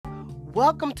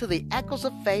Welcome to the Echoes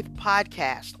of Faith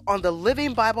podcast on the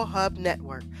Living Bible Hub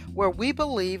Network, where we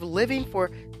believe living for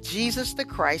Jesus the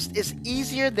Christ is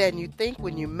easier than you think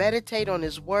when you meditate on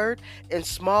His Word in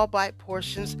small bite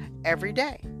portions every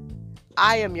day.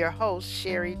 I am your host,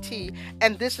 Sherry T.,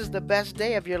 and this is the best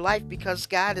day of your life because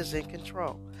God is in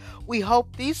control. We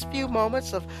hope these few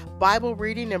moments of Bible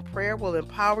reading and prayer will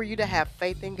empower you to have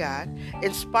faith in God,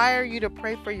 inspire you to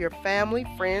pray for your family,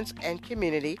 friends, and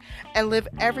community, and live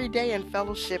every day in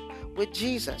fellowship with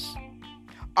Jesus.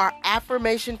 Our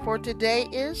affirmation for today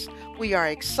is, we are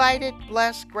excited,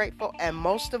 blessed, grateful, and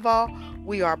most of all,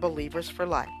 we are believers for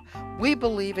life. We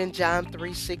believe in John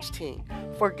 3:16.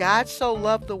 For God so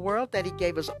loved the world that He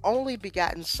gave His only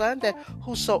begotten Son, that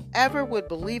whosoever would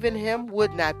believe in Him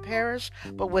would not perish,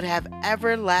 but would have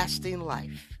everlasting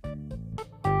life.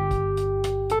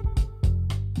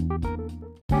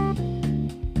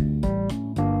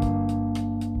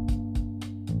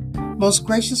 Most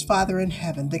gracious Father in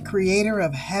heaven, the creator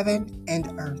of heaven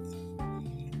and earth,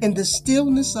 in the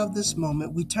stillness of this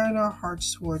moment, we turn our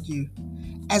hearts toward You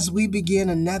as we begin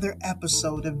another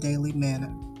episode of Daily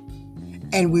Manna,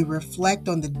 and we reflect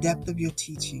on the depth of Your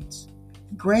teachings.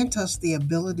 Grant us the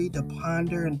ability to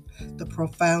ponder the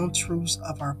profound truths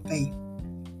of our faith,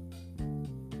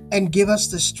 and give us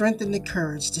the strength and the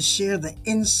courage to share the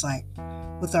insight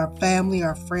with our family,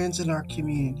 our friends, and our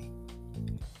community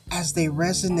as they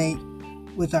resonate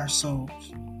with our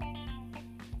souls.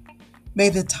 May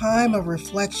the time of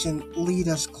reflection lead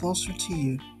us closer to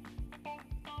You.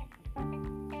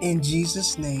 In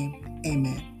Jesus' name,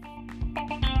 amen.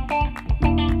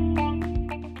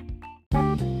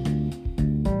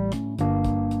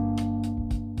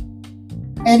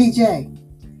 Eddie J,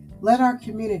 let our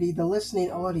community, the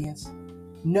listening audience,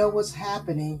 know what's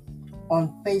happening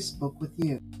on Facebook with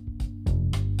you.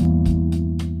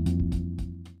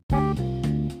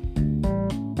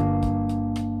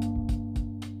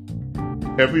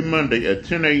 Every Monday at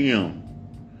 10 a.m.,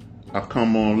 I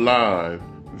come on live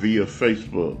via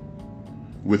Facebook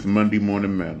with Monday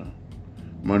Morning Manna.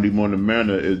 Monday Morning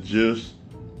Manna is just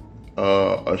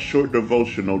a short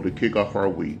devotional to kick off our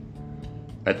week.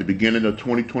 At the beginning of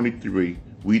 2023,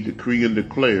 we decree and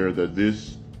declare that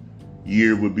this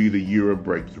year will be the year of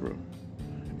breakthrough.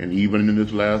 And even in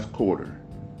this last quarter,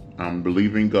 I'm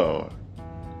believing God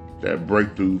that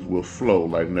breakthroughs will flow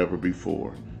like never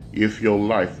before if your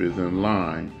life is in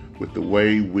line with the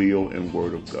way, will, and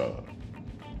word of God.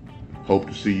 Hope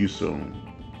to see you soon.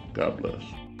 God bless.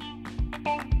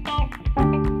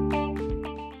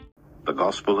 The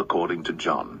Gospel according to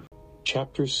John.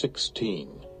 Chapter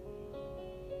 16.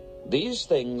 These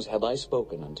things have I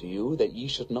spoken unto you, that ye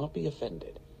should not be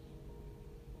offended.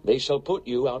 They shall put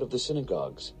you out of the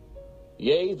synagogues.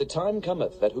 Yea, the time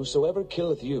cometh, that whosoever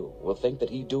killeth you will think that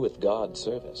he doeth God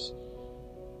service.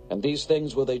 And these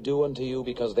things will they do unto you,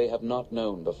 because they have not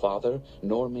known the Father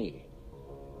nor me.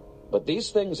 But these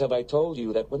things have I told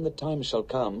you, that when the time shall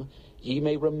come, ye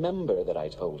may remember that I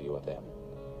told you of them.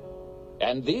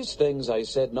 And these things I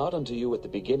said not unto you at the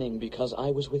beginning, because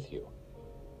I was with you.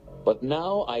 But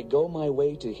now I go my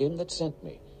way to him that sent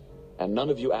me, and none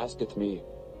of you asketh me,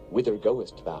 Whither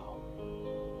goest thou?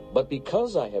 But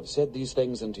because I have said these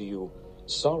things unto you,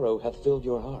 sorrow hath filled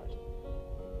your heart.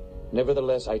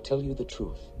 Nevertheless, I tell you the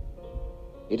truth.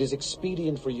 It is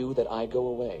expedient for you that I go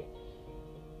away.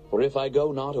 For if I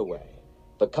go not away,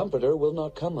 the Comforter will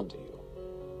not come unto you.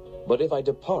 But if I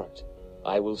depart,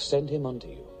 I will send him unto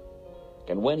you.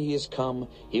 And when he is come,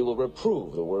 he will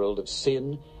reprove the world of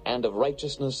sin, and of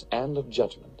righteousness, and of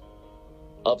judgment.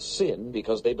 Of sin,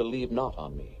 because they believe not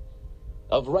on me.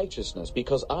 Of righteousness,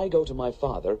 because I go to my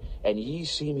Father, and ye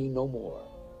see me no more.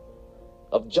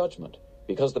 Of judgment,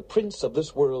 because the prince of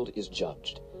this world is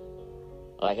judged.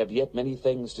 I have yet many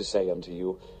things to say unto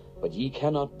you, but ye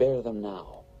cannot bear them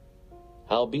now.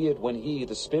 Howbeit, when he,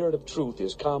 the Spirit of truth,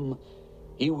 is come,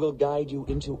 he will guide you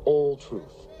into all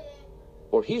truth.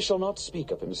 For he shall not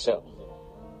speak of himself,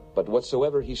 but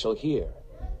whatsoever he shall hear,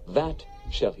 that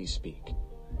shall he speak.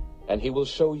 And he will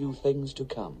show you things to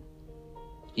come.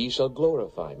 He shall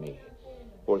glorify me,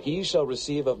 for he shall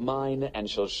receive of mine, and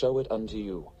shall show it unto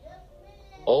you.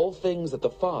 All things that the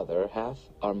Father hath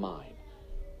are mine.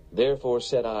 Therefore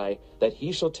said I, that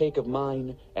he shall take of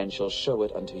mine, and shall show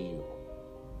it unto you.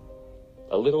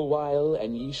 A little while,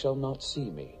 and ye shall not see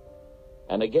me.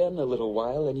 And again a little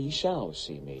while, and ye shall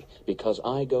see me, because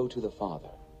I go to the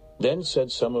Father. Then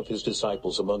said some of his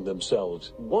disciples among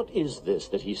themselves, What is this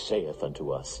that he saith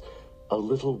unto us? A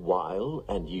little while,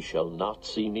 and ye shall not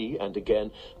see me, and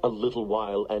again a little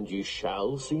while, and ye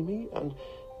shall see me, and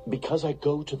because I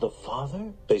go to the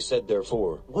Father? They said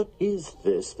therefore, What is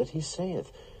this that he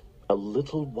saith? A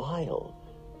little while.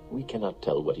 We cannot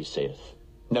tell what he saith.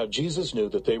 Now Jesus knew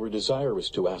that they were desirous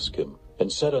to ask him,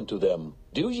 and said unto them,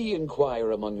 Do ye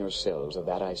inquire among yourselves of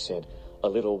that I said, A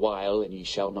little while, and ye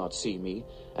shall not see me,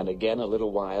 and again a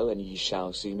little while, and ye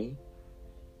shall see me?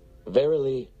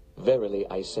 Verily, verily,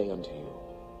 I say unto you,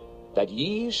 that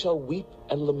ye shall weep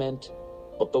and lament,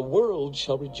 but the world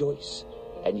shall rejoice,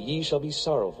 and ye shall be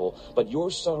sorrowful, but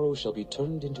your sorrow shall be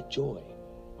turned into joy.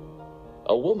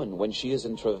 A woman, when she is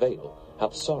in travail,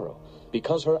 hath sorrow,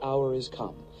 because her hour is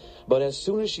come. But as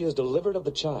soon as she is delivered of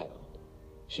the child,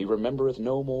 she remembereth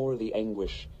no more the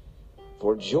anguish,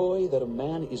 for joy that a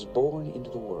man is born into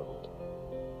the world.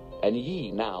 And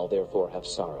ye now therefore have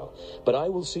sorrow, but I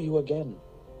will see you again,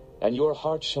 and your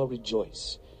heart shall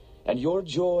rejoice, and your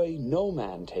joy no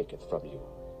man taketh from you.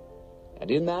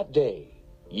 And in that day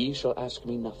ye shall ask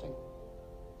me nothing.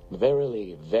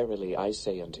 Verily, verily, I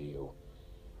say unto you,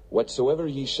 whatsoever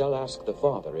ye shall ask the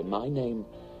Father in my name,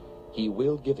 he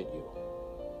will give it you.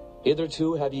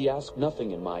 Hitherto have ye asked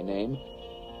nothing in my name.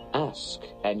 Ask,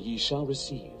 and ye shall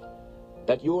receive,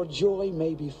 that your joy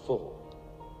may be full.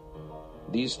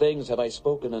 These things have I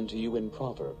spoken unto you in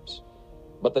Proverbs.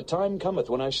 But the time cometh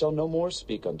when I shall no more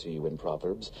speak unto you in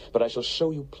Proverbs, but I shall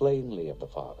show you plainly of the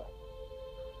Father.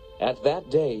 At that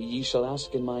day ye shall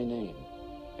ask in my name,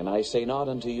 and I say not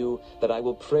unto you that I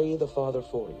will pray the Father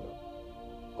for you.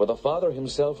 For the Father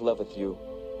himself loveth you,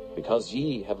 because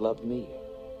ye have loved me,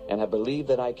 and have believed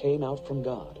that I came out from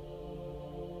God.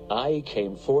 I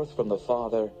came forth from the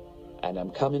Father, and am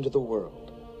come into the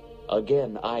world.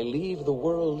 Again I leave the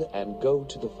world, and go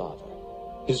to the Father.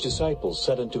 His disciples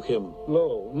said unto him,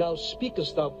 Lo, now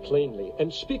speakest thou plainly,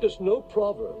 and speakest no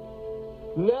proverb.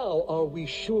 Now are we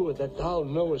sure that thou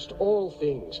knowest all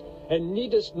things, and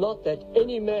needest not that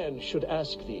any man should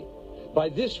ask thee. By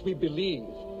this we believe,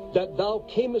 that thou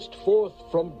camest forth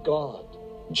from God.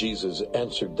 Jesus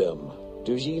answered them,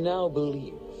 Do ye now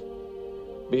believe?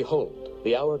 Behold,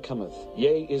 the hour cometh,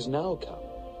 yea, is now come,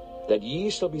 that ye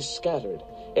shall be scattered,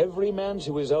 every man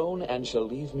to his own, and shall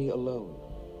leave me alone.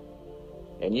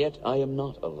 And yet I am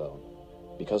not alone,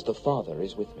 because the Father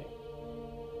is with me.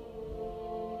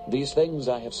 These things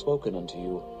I have spoken unto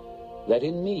you, that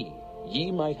in me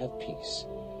ye might have peace.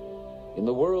 In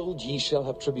the world ye shall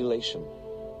have tribulation,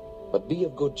 but be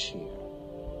of good cheer.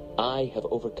 I have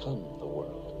overcome the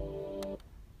world.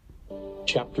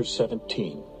 Chapter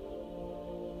 17.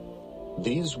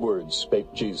 These words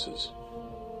spake Jesus,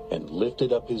 and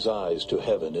lifted up his eyes to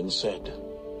heaven, and said,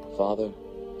 Father,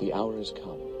 the hour is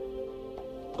come.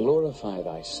 Glorify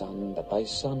thy Son, that thy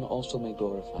Son also may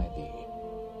glorify thee.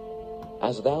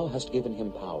 As thou hast given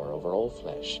him power over all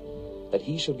flesh, that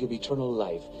he should give eternal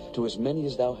life to as many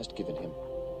as thou hast given him.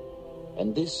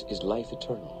 And this is life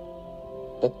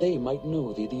eternal, that they might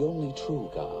know thee, the only true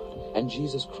God, and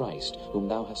Jesus Christ, whom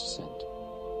thou hast sent.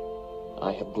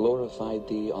 I have glorified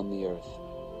thee on the earth.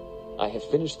 I have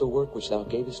finished the work which thou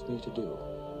gavest me to do.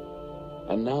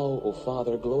 And now, O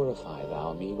Father, glorify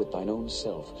thou me with thine own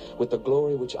self, with the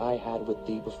glory which I had with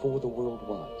thee before the world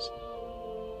was.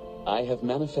 I have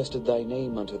manifested thy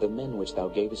name unto the men which thou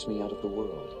gavest me out of the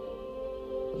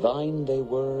world. Thine they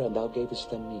were, and thou gavest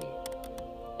them me,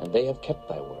 and they have kept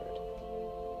thy word.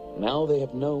 Now they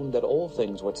have known that all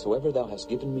things whatsoever thou hast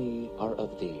given me are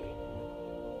of thee.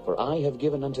 For I have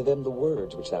given unto them the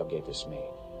words which thou gavest me,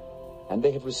 and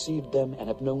they have received them, and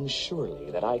have known surely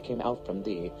that I came out from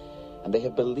thee, and they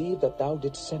have believed that thou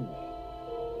didst send me.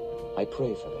 I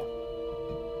pray for them.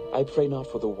 I pray not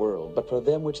for the world, but for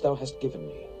them which thou hast given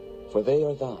me, for they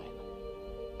are thine.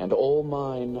 And all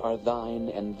mine are thine,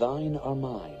 and thine are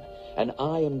mine, and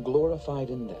I am glorified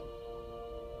in them.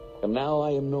 And now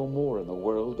I am no more in the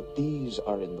world, but these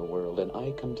are in the world, and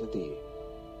I come to thee.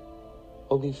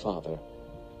 Holy Father,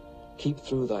 keep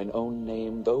through thine own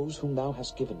name those whom thou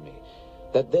hast given me,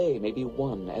 that they may be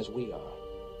one as we are.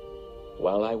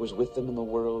 While I was with them in the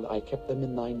world, I kept them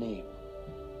in thy name.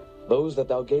 Those that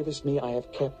thou gavest me I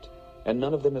have kept, and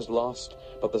none of them is lost,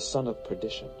 but the son of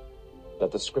perdition,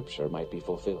 that the scripture might be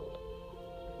fulfilled.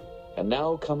 And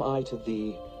now come I to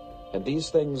thee, and these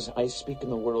things I speak in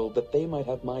the world, that they might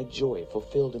have my joy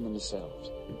fulfilled in themselves.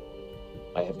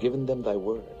 I have given them thy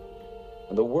word,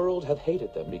 and the world hath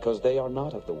hated them, because they are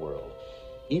not of the world,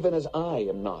 even as I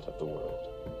am not of the world.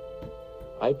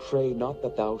 I pray not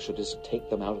that thou shouldest take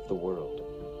them out of the world,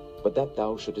 but that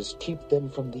thou shouldest keep them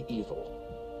from the evil.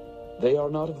 They are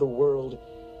not of the world,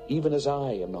 even as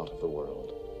I am not of the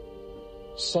world.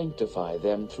 Sanctify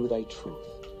them through thy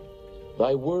truth.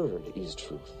 Thy word is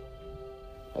truth.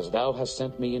 As thou hast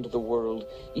sent me into the world,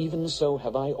 even so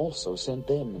have I also sent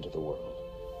them into the world.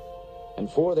 And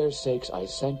for their sakes I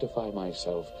sanctify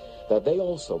myself, that they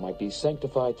also might be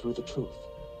sanctified through the truth.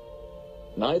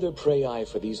 Neither pray I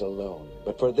for these alone,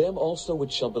 but for them also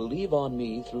which shall believe on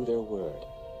me through their word,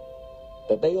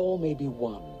 that they all may be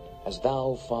one, as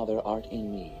thou, Father, art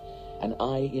in me, and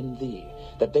I in thee,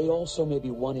 that they also may be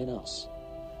one in us,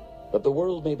 that the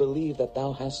world may believe that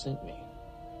thou hast sent me.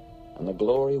 And the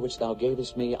glory which thou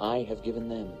gavest me I have given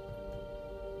them,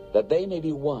 that they may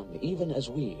be one, even as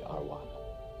we are one.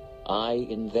 I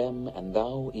in them, and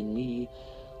thou in me,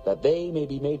 that they may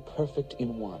be made perfect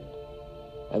in one,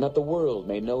 and that the world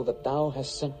may know that thou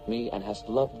hast sent me, and hast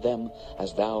loved them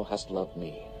as thou hast loved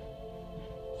me.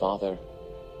 Father,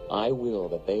 I will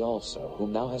that they also,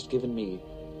 whom thou hast given me,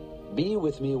 be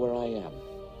with me where I am,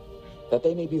 that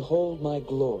they may behold my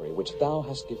glory which thou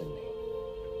hast given me.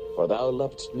 For thou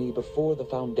lovedst me before the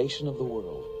foundation of the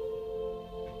world.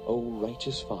 O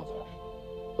righteous Father,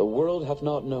 the world hath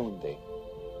not known thee,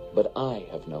 but I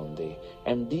have known thee,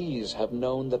 and these have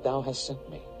known that thou hast sent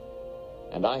me.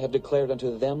 And I have declared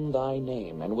unto them thy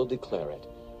name, and will declare it,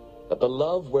 that the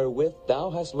love wherewith thou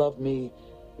hast loved me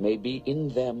may be in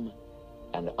them,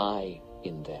 and I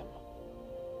in them.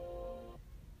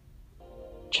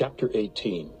 Chapter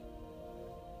 18.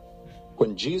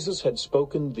 When Jesus had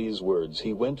spoken these words,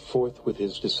 he went forth with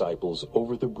his disciples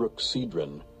over the brook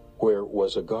Cedron, where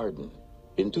was a garden,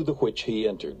 into the which he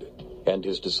entered, and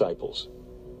his disciples.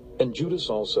 And Judas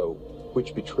also,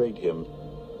 which betrayed him,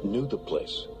 knew the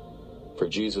place, for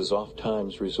Jesus oft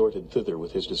times resorted thither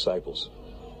with his disciples.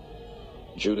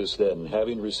 Judas then,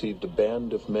 having received a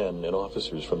band of men and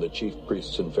officers from the chief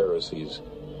priests and Pharisees,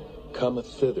 cometh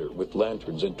thither with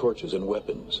lanterns and torches and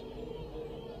weapons.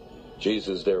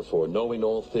 Jesus therefore, knowing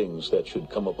all things that should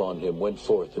come upon him, went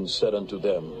forth and said unto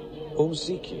them, Whom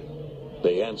seek ye?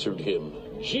 They answered him,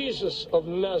 Jesus of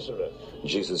Nazareth.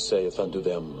 Jesus saith unto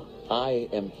them, I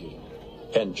am he.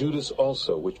 And Judas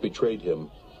also, which betrayed him,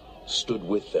 stood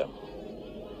with them.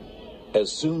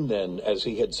 As soon then as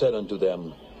he had said unto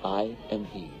them, I am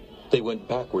he, they went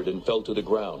backward and fell to the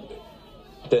ground.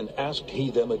 Then asked he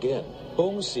them again,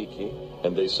 Whom seek ye?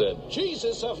 And they said,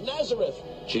 Jesus of Nazareth.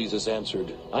 Jesus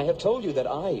answered, I have told you that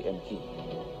I am he.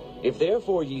 If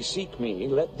therefore ye seek me,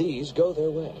 let these go their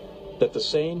way. that the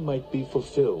saying might be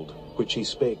fulfilled, which he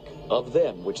spake. Of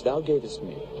them which thou gavest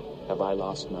me have I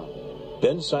lost none.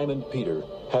 Then Simon Peter,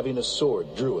 having a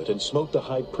sword, drew it, and smote the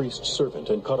high priest's servant,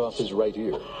 and cut off his right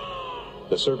ear.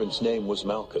 The servant's name was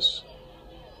Malchus.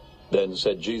 Then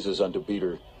said Jesus unto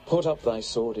Peter, Put up thy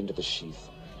sword into the sheath.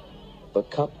 The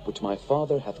cup which my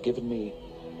Father hath given me,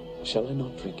 shall I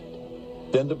not drink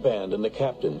it? Then the band and the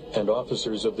captain and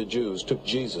officers of the Jews took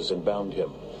Jesus and bound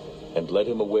him, and led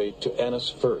him away to Annas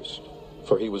first,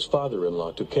 for he was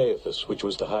father-in-law to Caiaphas, which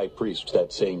was the high priest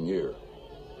that same year.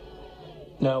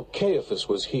 Now Caiaphas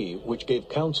was he which gave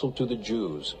counsel to the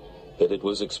Jews, that it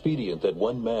was expedient that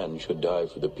one man should die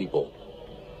for the people.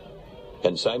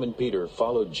 And Simon Peter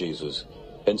followed Jesus,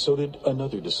 and so did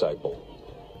another disciple.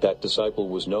 That disciple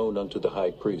was known unto the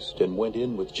high priest, and went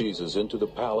in with Jesus into the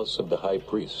palace of the high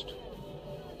priest.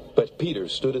 But Peter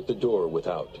stood at the door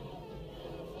without.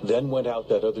 Then went out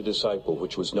that other disciple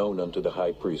which was known unto the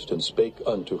high priest, and spake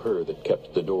unto her that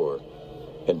kept the door,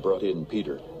 and brought in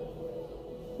Peter.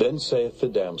 Then saith the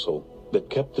damsel that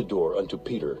kept the door unto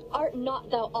Peter, Art not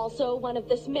thou also one of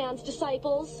this man's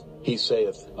disciples? He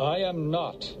saith, I am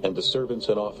not. and the servants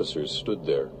and officers stood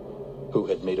there, who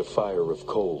had made a fire of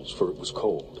coals, for it was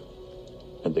cold,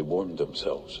 and they warmed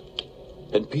themselves.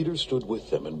 And Peter stood with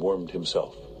them and warmed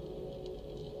himself.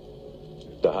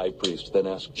 The high priest then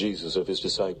asked Jesus of his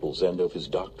disciples and of his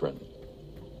doctrine.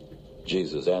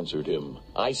 Jesus answered him,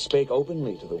 I spake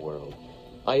openly to the world.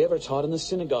 I ever taught in the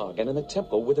synagogue and in the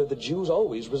temple, whither the Jews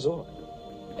always resort.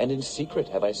 And in secret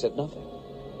have I said nothing.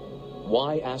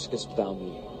 Why askest thou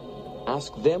me?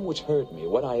 Ask them which heard me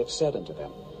what I have said unto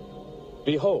them.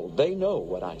 Behold, they know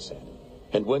what I said.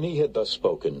 And when he had thus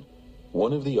spoken,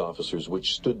 one of the officers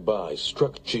which stood by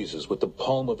struck Jesus with the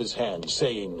palm of his hand,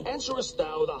 saying, Answerest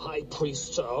thou the high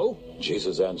priest so?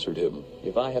 Jesus answered him,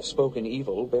 If I have spoken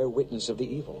evil, bear witness of the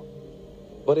evil.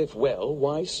 But if well,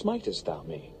 why smitest thou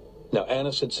me? Now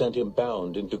Annas had sent him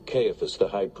bound into Caiaphas the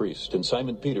high priest, and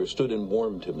Simon Peter stood and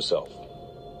warmed himself.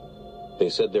 They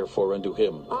said therefore unto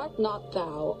him, Art not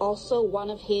thou also one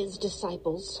of his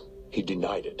disciples? He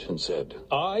denied it, and said,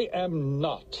 I am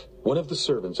not. One of the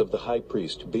servants of the high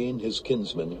priest, being his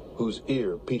kinsman, whose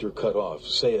ear Peter cut off,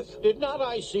 saith, Did not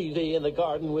I see thee in the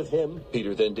garden with him?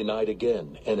 Peter then denied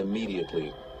again, and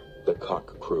immediately the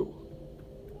cock crew.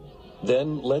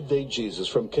 Then led they Jesus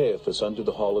from Caiaphas unto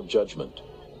the hall of judgment,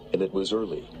 and it was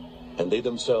early, and they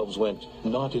themselves went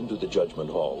not into the judgment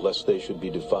hall, lest they should be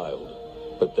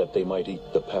defiled, but that they might eat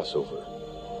the Passover.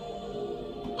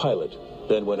 Pilate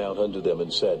then went out unto them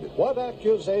and said, What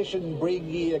accusation bring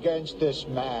ye against this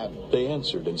man? They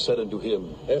answered and said unto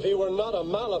him, If he were not a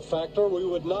malefactor, we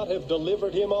would not have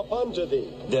delivered him up unto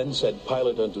thee. Then said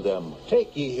Pilate unto them,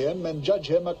 Take ye him, and judge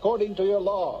him according to your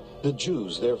law. The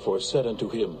Jews therefore said unto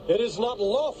him, It is not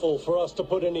lawful for us to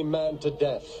put any man to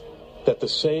death. that the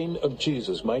saying of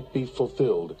Jesus might be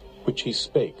fulfilled, which he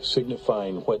spake,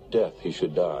 signifying what death he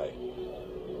should die.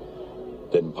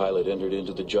 Then Pilate entered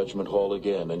into the judgment hall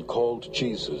again, and called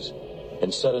Jesus,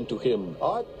 and said unto him,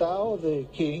 Art thou the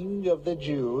king of the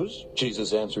Jews?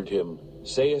 Jesus answered him,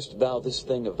 Sayest thou this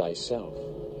thing of thyself,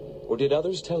 or did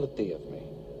others tell it thee of me?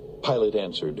 Pilate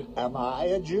answered, Am I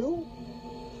a Jew?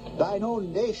 Thine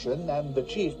own nation and the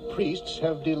chief priests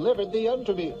have delivered thee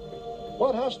unto me.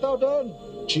 What hast thou done?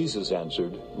 Jesus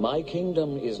answered, My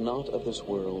kingdom is not of this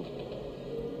world.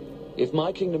 If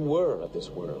my kingdom were of this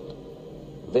world,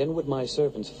 then would my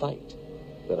servants fight,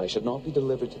 that I should not be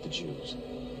delivered to the Jews.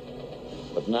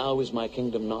 But now is my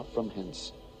kingdom not from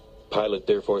hence. Pilate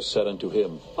therefore said unto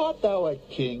him, Art thou a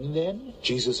king then?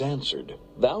 Jesus answered,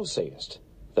 Thou sayest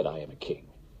that I am a king.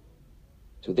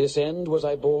 To this end was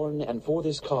I born, and for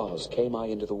this cause came I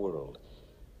into the world,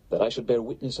 that I should bear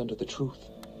witness unto the truth.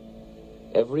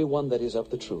 Every one that is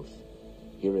of the truth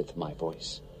heareth my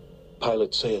voice.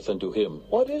 Pilate saith unto him,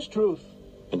 What is truth?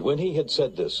 And when he had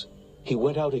said this, he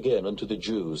went out again unto the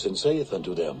Jews, and saith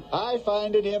unto them, I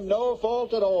find in him no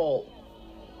fault at all.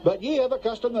 But ye have a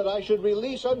custom that I should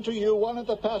release unto you one at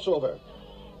the Passover.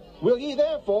 Will ye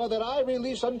therefore that I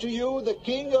release unto you the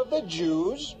King of the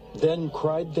Jews? Then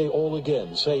cried they all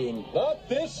again, saying, Not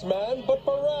this man, but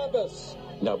Barabbas.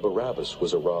 Now Barabbas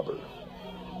was a robber.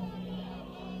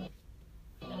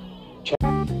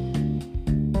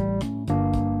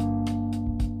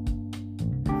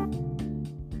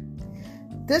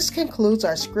 This concludes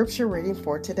our scripture reading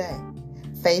for today.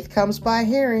 Faith comes by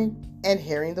hearing, and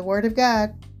hearing the Word of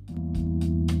God.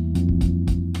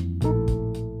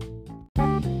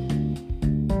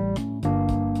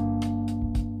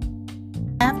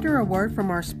 After a word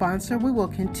from our sponsor, we will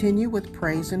continue with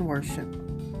praise and worship.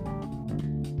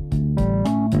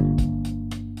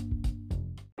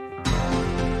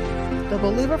 The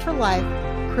Believer for Life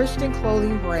Christian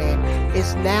clothing brand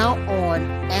is now on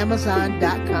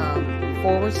Amazon.com/Believer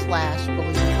for Life.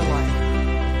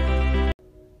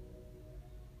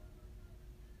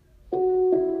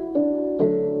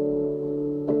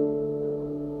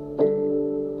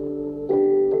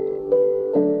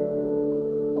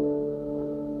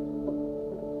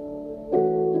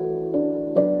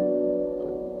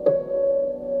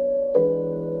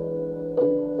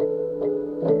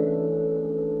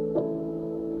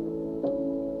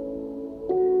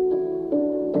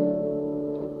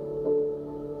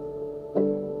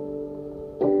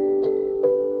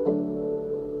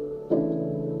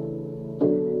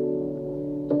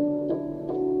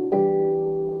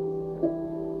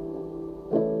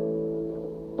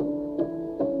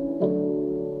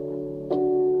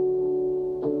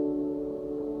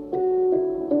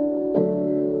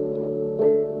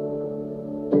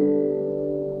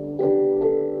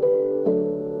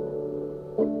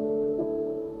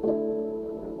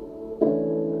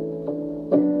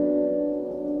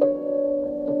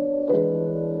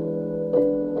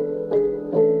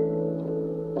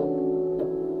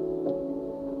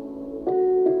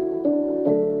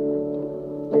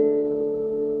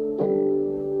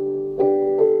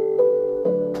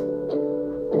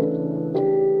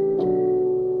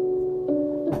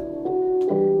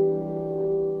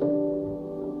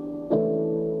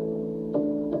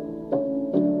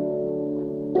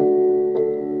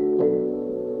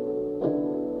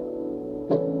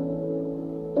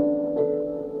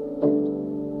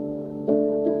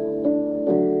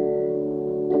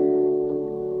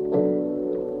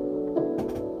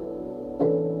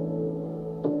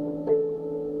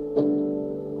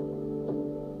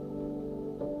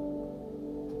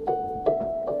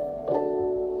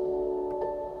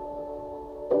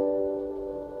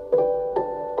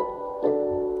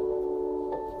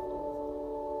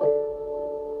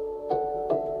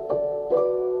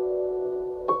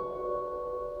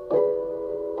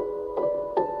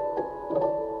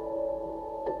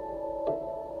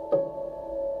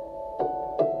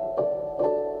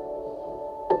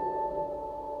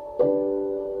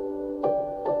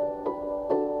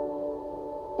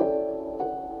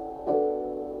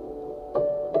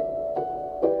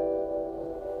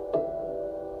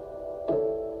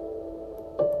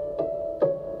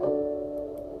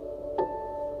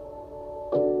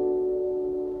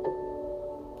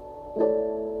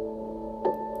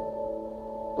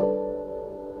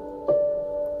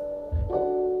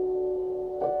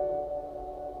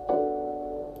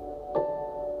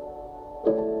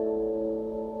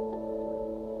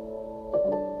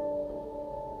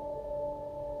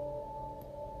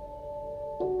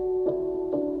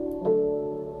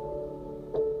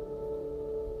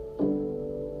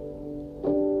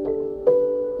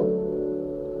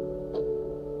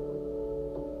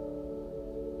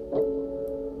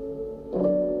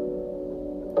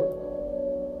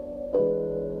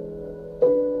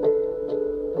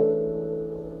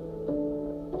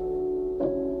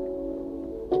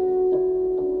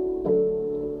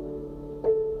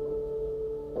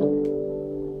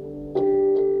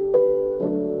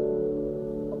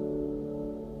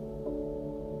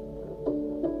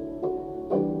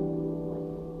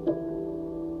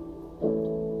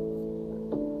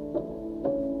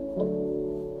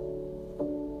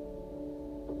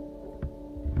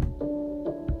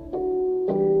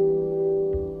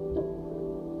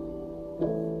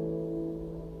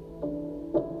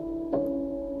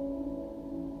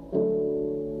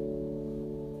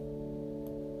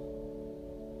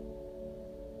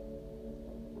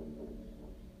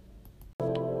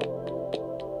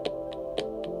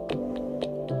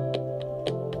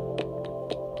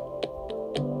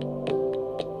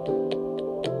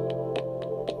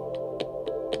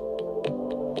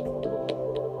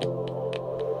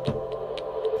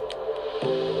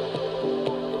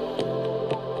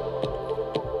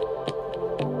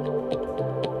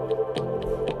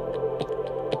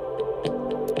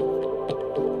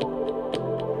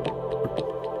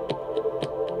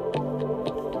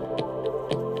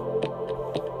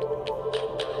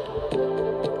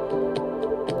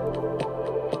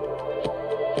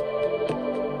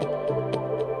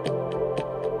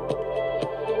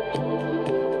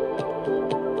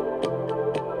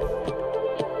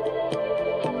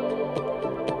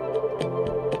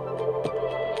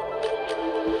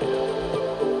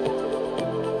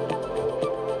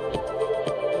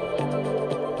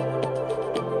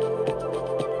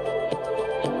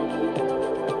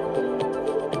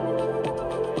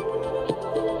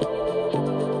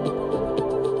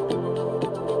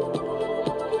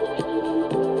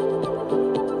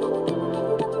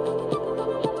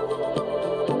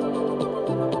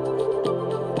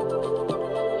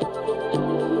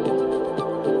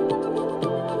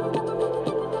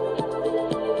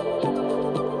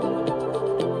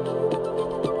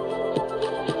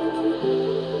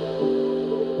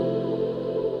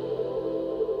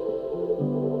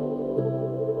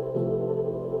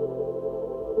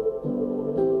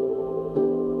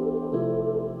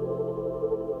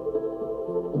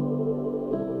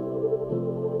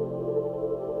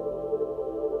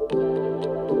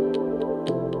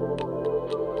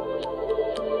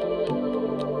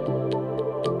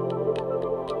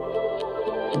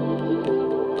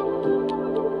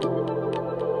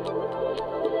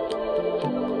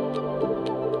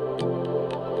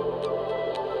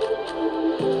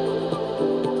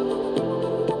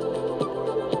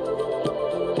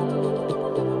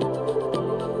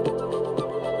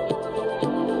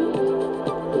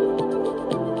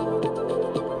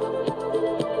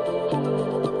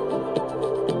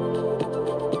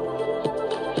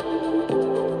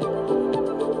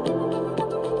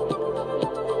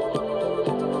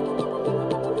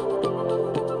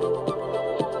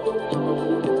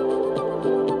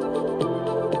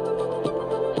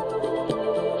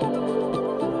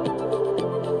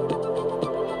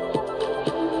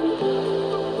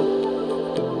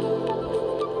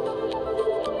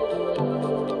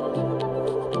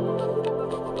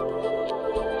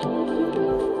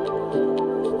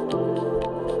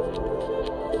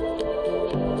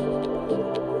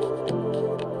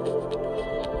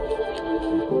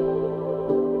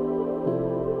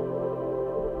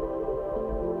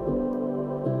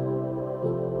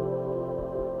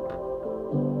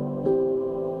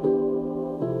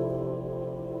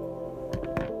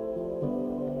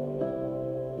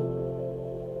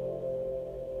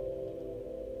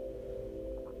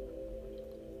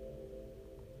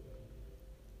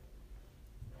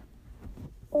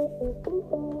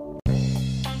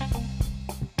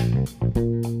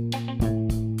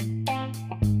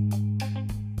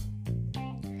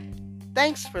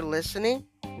 Thanks for listening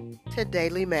to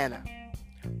Daily Manna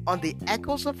on the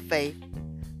Echoes of Faith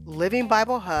Living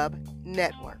Bible Hub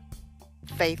Network.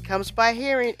 Faith comes by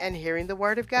hearing, and hearing the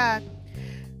Word of God.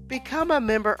 Become a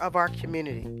member of our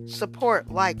community.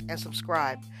 Support, like, and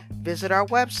subscribe. Visit our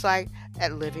website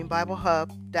at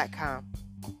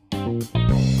livingbiblehub.com.